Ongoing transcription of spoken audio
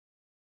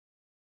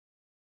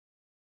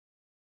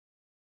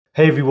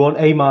Hey everyone,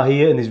 Amar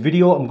here. In this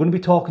video, I'm going to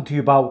be talking to you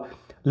about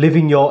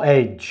living your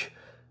edge.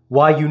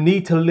 Why you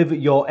need to live at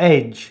your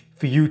edge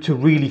for you to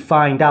really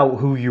find out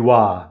who you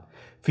are.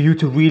 For you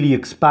to really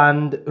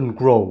expand and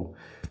grow.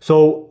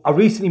 So I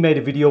recently made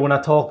a video when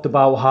I talked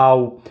about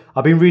how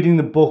I've been reading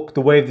the book,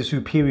 The Way of the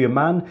Superior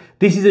Man.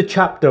 This is a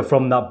chapter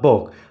from that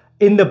book.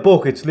 In the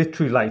book, it's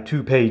literally like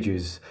 2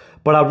 pages.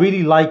 But I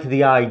really like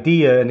the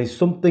idea, and it's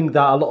something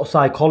that a lot of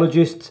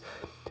psychologists,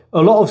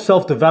 a lot of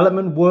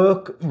self-development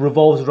work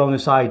revolves around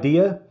this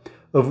idea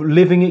of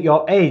living at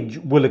your edge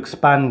will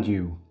expand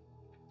you.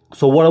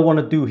 So what I want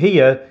to do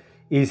here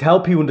is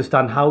help you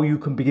understand how you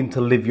can begin to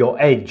live your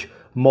edge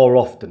more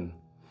often.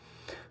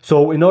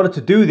 So in order to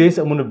do this,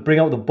 I'm going to bring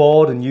out the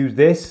board and use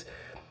this.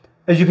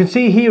 As you can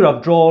see here,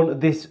 I've drawn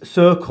this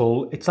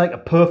circle. It's like a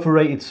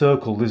perforated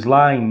circle. There's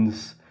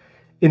lines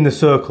in the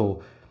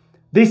circle.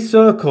 This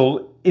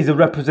circle is a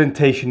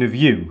representation of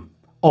you,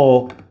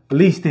 or at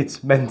least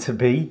it's meant to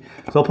be.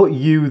 So I'll put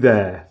you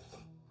there.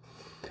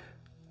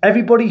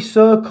 Everybody's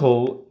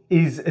circle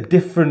is a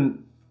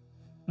different,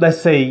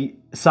 let's say,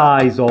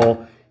 size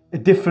or a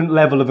different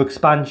level of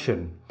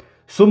expansion.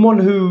 Someone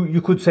who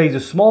you could say is a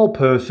small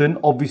person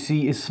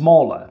obviously is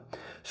smaller.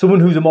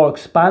 Someone who's a more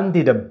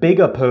expanded, a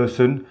bigger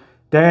person,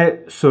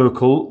 their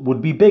circle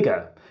would be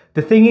bigger.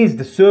 The thing is,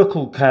 the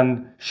circle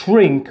can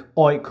shrink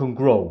or it can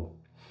grow.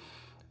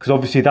 Because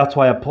obviously that's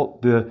why I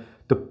put the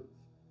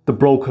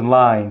broken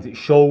lines. It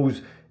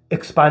shows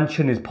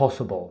expansion is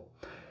possible.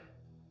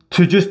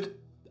 To just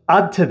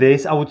add to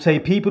this, I would say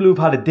people who've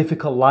had a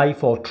difficult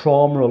life or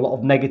trauma or a lot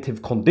of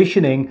negative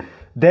conditioning,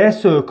 their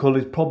circle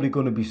is probably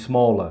going to be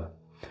smaller.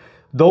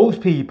 Those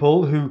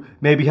people who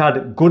maybe had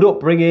a good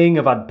upbringing,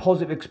 have had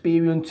positive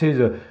experiences,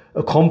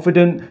 are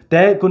confident,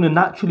 they're going to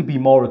naturally be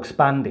more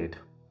expanded.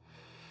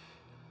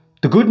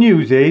 The good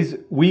news is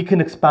we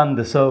can expand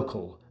the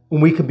circle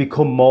and we can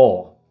become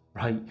more,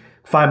 right?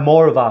 Find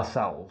more of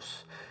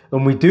ourselves.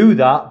 And we do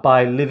that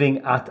by living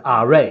at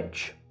our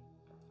edge.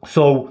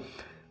 So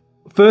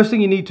first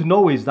thing you need to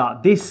know is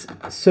that this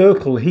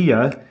circle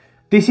here,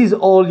 this is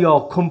all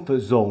your comfort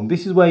zone.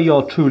 This is where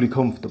you're truly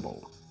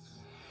comfortable.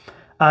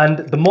 And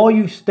the more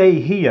you stay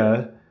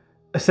here,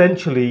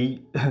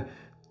 essentially,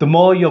 the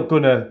more you're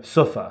going to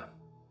suffer.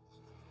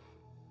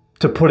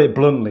 To put it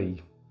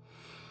bluntly.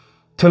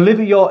 To live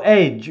at your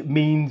edge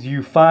means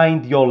you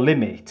find your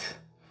limit.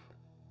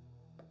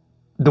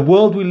 The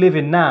world we live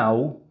in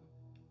now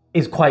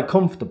is quite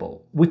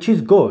comfortable, which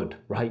is good,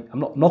 right? I'm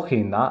not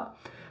knocking that.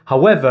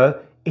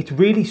 However, it's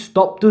really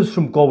stopped us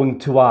from going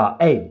to our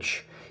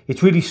edge.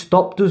 It's really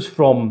stopped us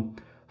from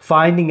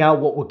finding out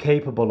what we're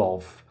capable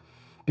of,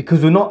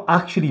 because we're not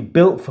actually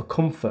built for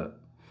comfort.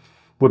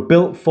 We're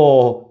built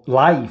for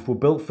life. We're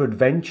built for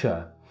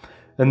adventure.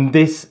 And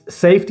this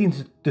safety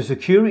and the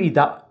security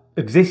that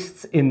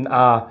exists in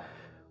our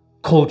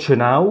culture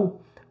now,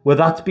 where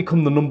that's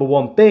become the number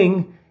one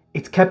thing,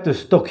 it's kept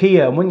us stuck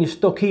here. And when you're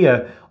stuck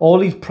here, all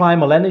these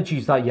primal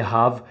energies that you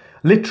have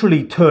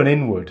literally turn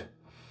inward.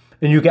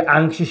 And you get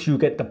anxious, you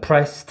get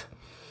depressed.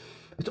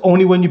 It's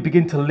only when you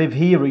begin to live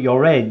here at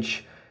your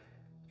edge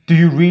do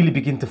you really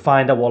begin to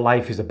find out what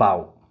life is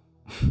about.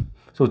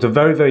 So it's a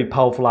very, very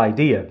powerful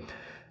idea.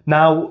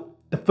 Now,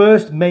 the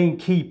first main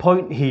key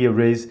point here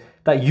is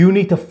that you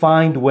need to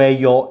find where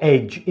your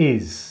edge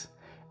is.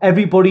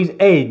 Everybody's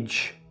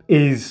edge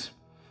is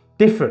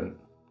different,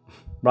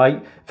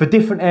 right? For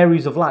different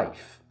areas of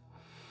life.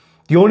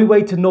 The only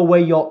way to know where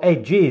your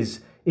edge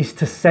is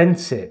to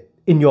sense it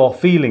in your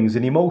feelings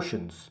and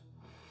emotions.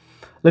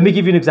 Let me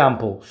give you an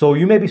example. So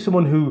you may be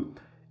someone who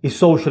is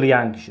socially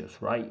anxious,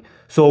 right?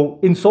 So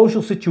in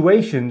social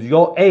situations,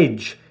 your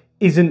edge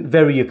isn't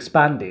very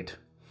expanded.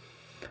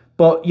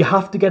 But you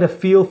have to get a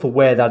feel for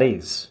where that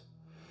is.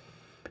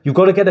 You've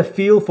got to get a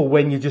feel for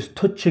when you're just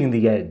touching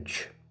the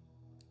edge.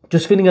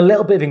 Just feeling a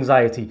little bit of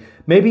anxiety.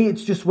 Maybe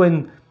it's just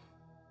when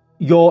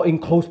you're in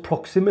close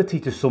proximity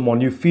to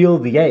someone, you feel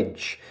the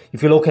edge. You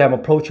feel, okay, I'm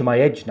approaching my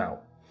edge now.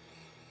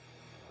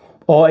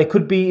 Or it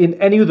could be in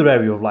any other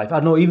area of life. I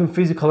don't know, even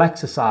physical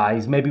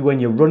exercise. Maybe when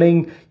you're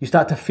running, you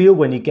start to feel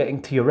when you're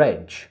getting to your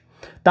edge.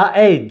 That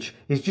edge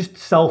is just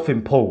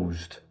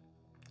self-imposed.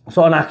 It's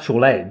not an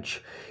actual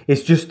edge.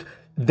 It's just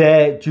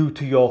there due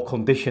to your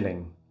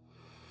conditioning.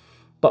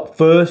 But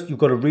first, you've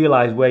got to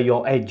realize where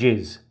your edge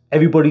is.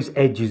 Everybody's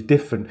edge is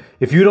different.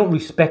 If you don't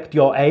respect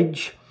your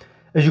edge,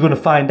 as you're going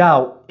to find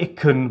out, it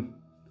can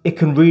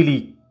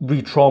really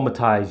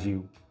re-traumatize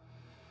you.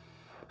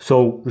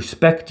 So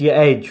respect your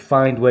edge,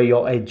 find where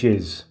your edge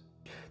is.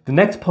 The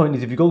next point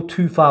is if you go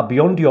too far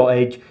beyond your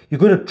edge, you're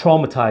going to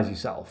traumatize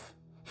yourself.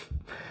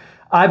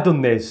 I've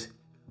done this.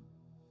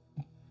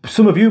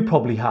 Some of you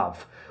probably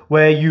have,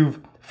 where you've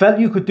felt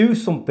you could do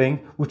something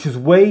which is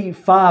way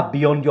far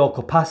beyond your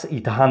capacity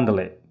to handle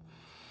it.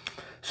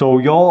 So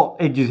your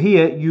edge is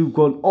here, you've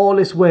gone all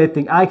this weird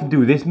thing, I can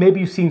do this.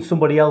 Maybe you've seen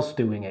somebody else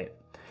doing it.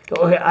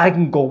 okay, I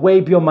can go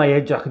way beyond my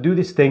edge, I can do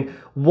this thing.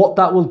 What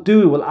that will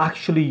do, it will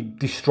actually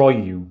destroy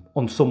you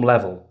on some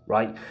level,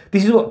 right?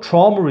 This is what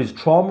trauma is.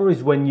 Trauma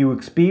is when you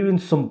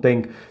experience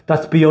something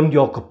that's beyond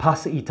your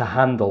capacity to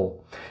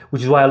handle,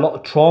 which is why a lot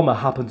of trauma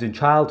happens in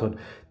childhood.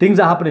 Things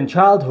that happen in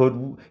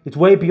childhood, it's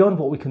way beyond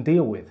what we can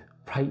deal with,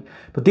 right?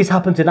 But this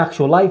happens in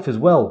actual life as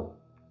well.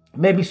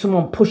 Maybe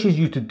someone pushes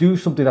you to do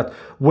something that's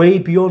way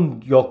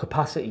beyond your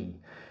capacity,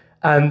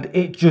 and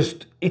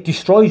it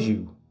destroys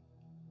you,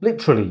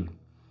 literally.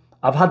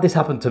 I've had this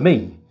happen to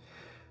me.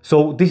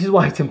 So this is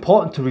why it's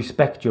important to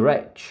respect your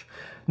edge.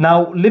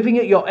 Now, living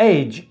at your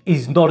edge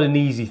is not an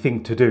easy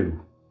thing to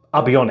do.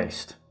 I'll be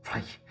honest,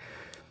 right?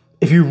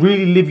 If you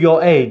really live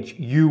your edge,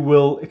 you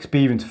will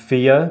experience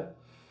fear,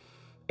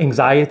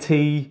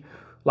 anxiety,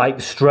 like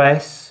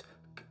stress.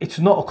 It's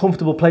not a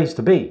comfortable place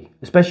to be,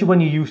 especially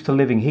when you're used to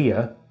living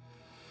here.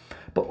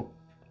 But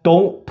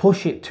don't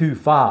push it too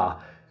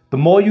far. The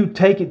more you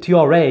take it to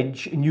your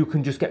edge and you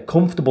can just get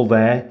comfortable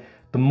there,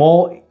 the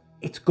more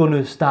it's going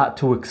to start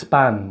to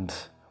expand,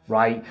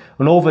 right?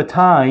 And over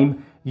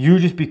time, you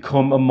just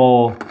become a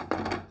more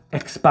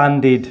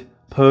expanded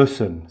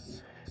person.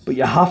 But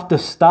you have to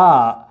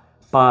start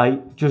by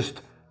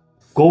just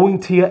going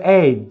to your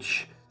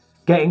edge,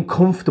 getting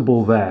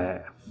comfortable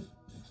there.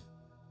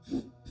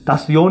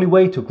 That's the only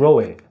way to grow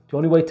it. The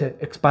only way to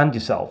expand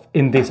yourself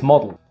in this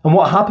model. And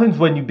what happens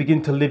when you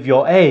begin to live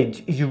your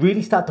edge is you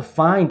really start to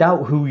find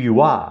out who you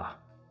are.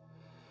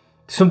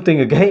 Something,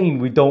 again,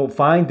 we don't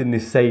find in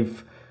this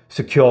safe,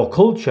 secure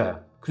culture.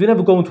 Because we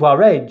never go into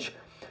our edge.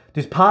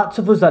 There's parts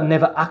of us that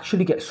never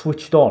actually get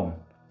switched on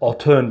or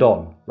turned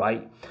on,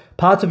 right?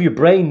 Parts of your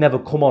brain never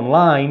come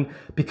online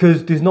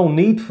because there's no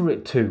need for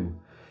it to.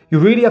 You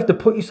really have to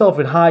put yourself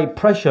in high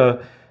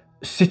pressure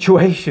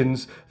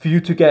situations for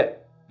you to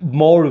get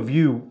more of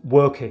you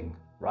working,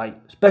 right?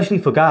 Especially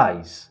for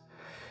guys.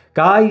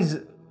 Guys,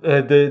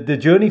 the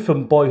journey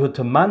from boyhood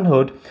to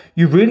manhood,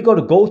 you've really got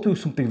to go through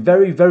something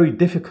very, very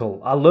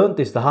difficult. I learned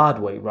this the hard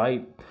way,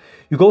 right?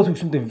 You go through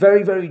something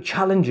very, very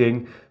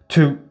challenging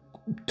to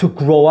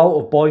grow out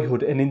of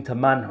boyhood and into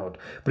manhood.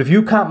 But if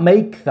you can't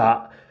make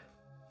that,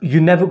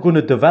 you're never going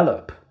to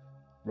develop,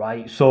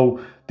 right?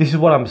 So this is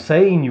what I'm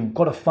saying. You've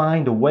got to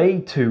find a way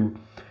to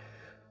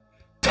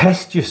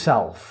test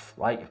yourself,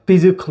 right?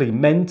 Physically,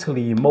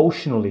 mentally,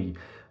 emotionally.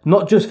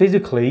 Not just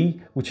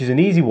physically, which is an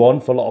easy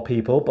one for a lot of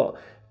people, but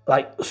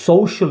like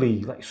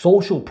socially, like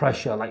social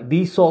pressure, like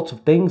these sorts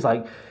of things.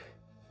 Like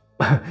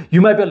you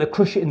might be able to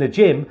crush it in the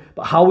gym,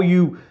 but how are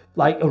you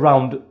like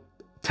around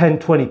 10,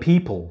 20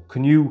 people?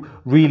 Can you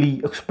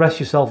really express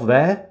yourself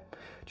there?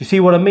 Do you see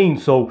what I mean?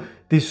 So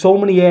there's so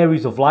many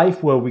areas of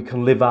life where we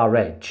can live our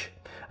edge.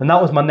 And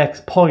that was my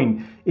next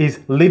point, is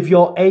live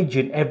your edge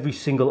in every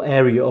single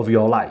area of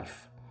your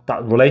life.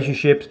 That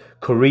relationships,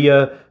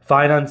 career,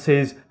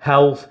 finances,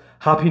 health,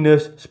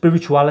 happiness,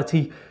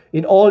 spirituality.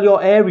 In all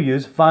your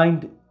areas,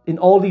 find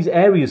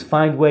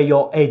where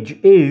your edge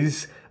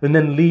is and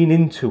then lean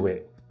into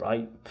it,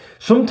 right?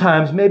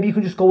 Sometimes maybe you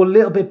can just go a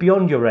little bit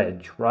beyond your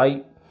edge,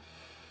 right?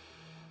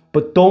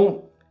 But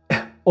don't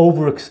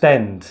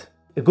overextend.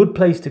 A good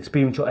place to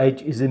experience your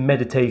edge is in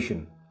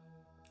meditation.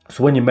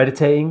 So when you're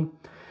meditating,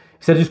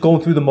 instead of just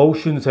going through the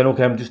motions, saying,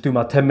 okay, I'm just doing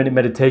my 10-minute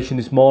meditation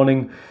this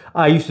morning.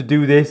 I used to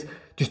do this.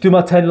 Just do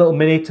my 10 little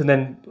minutes and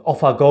then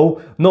off I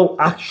go. No,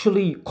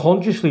 actually,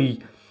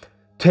 consciously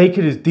take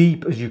it as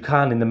deep as you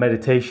can in the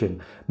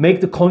meditation.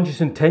 Make the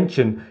conscious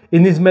intention.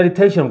 In this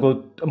meditation, I'm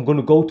going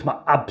to go to my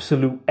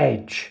absolute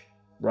edge,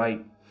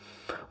 right?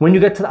 When you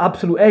get to the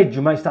absolute edge,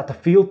 you might start to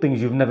feel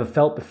things you've never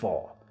felt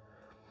before.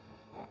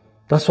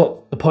 That's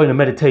what the point of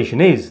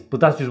meditation is, but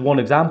that's just one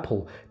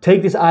example.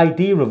 Take this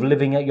idea of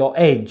living at your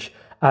edge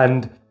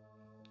and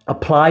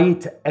apply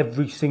it to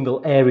every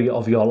single area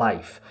of your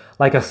life.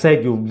 Like I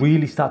said, you'll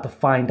really start to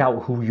find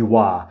out who you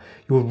are.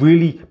 You'll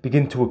really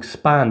begin to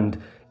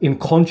expand in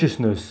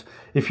consciousness.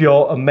 If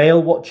you're a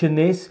male watching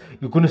this,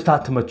 you're going to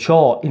start to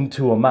mature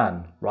into a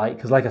man, right?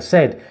 Because like I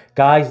said,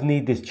 guys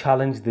need this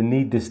challenge, they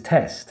need this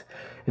test.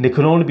 And it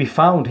can only be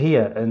found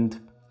here. And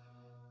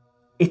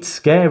it's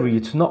scary,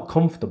 it's not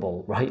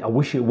comfortable, right? I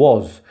wish it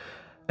was.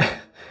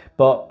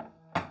 But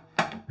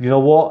you know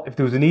what? If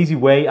there was an easy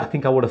way, I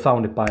think I would have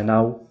found it by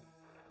now.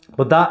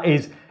 But that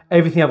is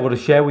everything I've got to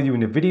share with you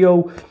in the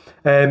video.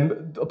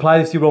 Apply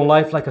this to your own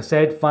life. Like I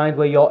said, find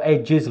where your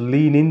edge is,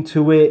 lean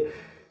into it.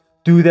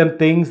 Do them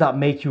things that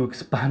make you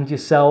expand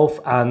yourself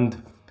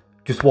and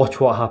just watch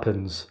what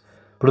happens.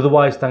 But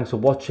otherwise, thanks for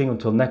watching.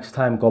 Until next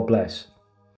time, God bless.